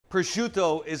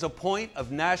Prosciutto is a point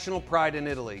of national pride in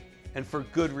Italy, and for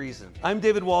good reason. I'm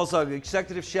David Walzog,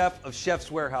 Executive Chef of Chef's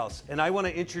Warehouse, and I want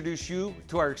to introduce you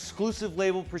to our exclusive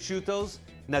label prosciuttos,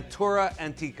 Natura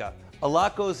Antica. A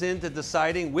lot goes into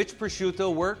deciding which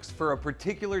prosciutto works for a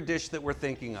particular dish that we're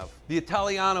thinking of. The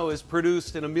Italiano is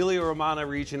produced in Emilia-Romagna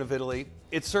region of Italy.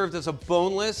 It's served as a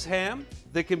boneless ham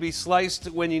that can be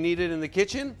sliced when you need it in the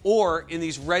kitchen or in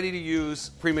these ready-to-use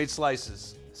pre-made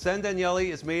slices. San Daniele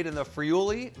is made in the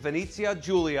Friuli, Venezia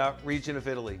Giulia region of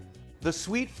Italy. The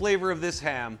sweet flavor of this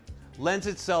ham lends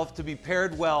itself to be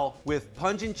paired well with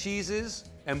pungent cheeses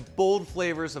and bold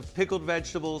flavors of pickled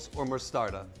vegetables or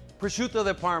mostarda. Prosciutto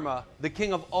di Parma, the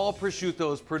king of all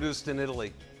prosciuttos produced in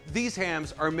Italy. These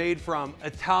hams are made from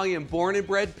Italian born and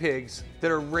bred pigs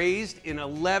that are raised in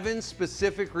 11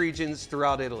 specific regions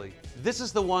throughout Italy. This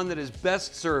is the one that is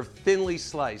best served thinly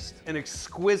sliced, an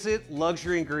exquisite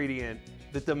luxury ingredient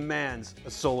that demands a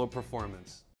solo performance.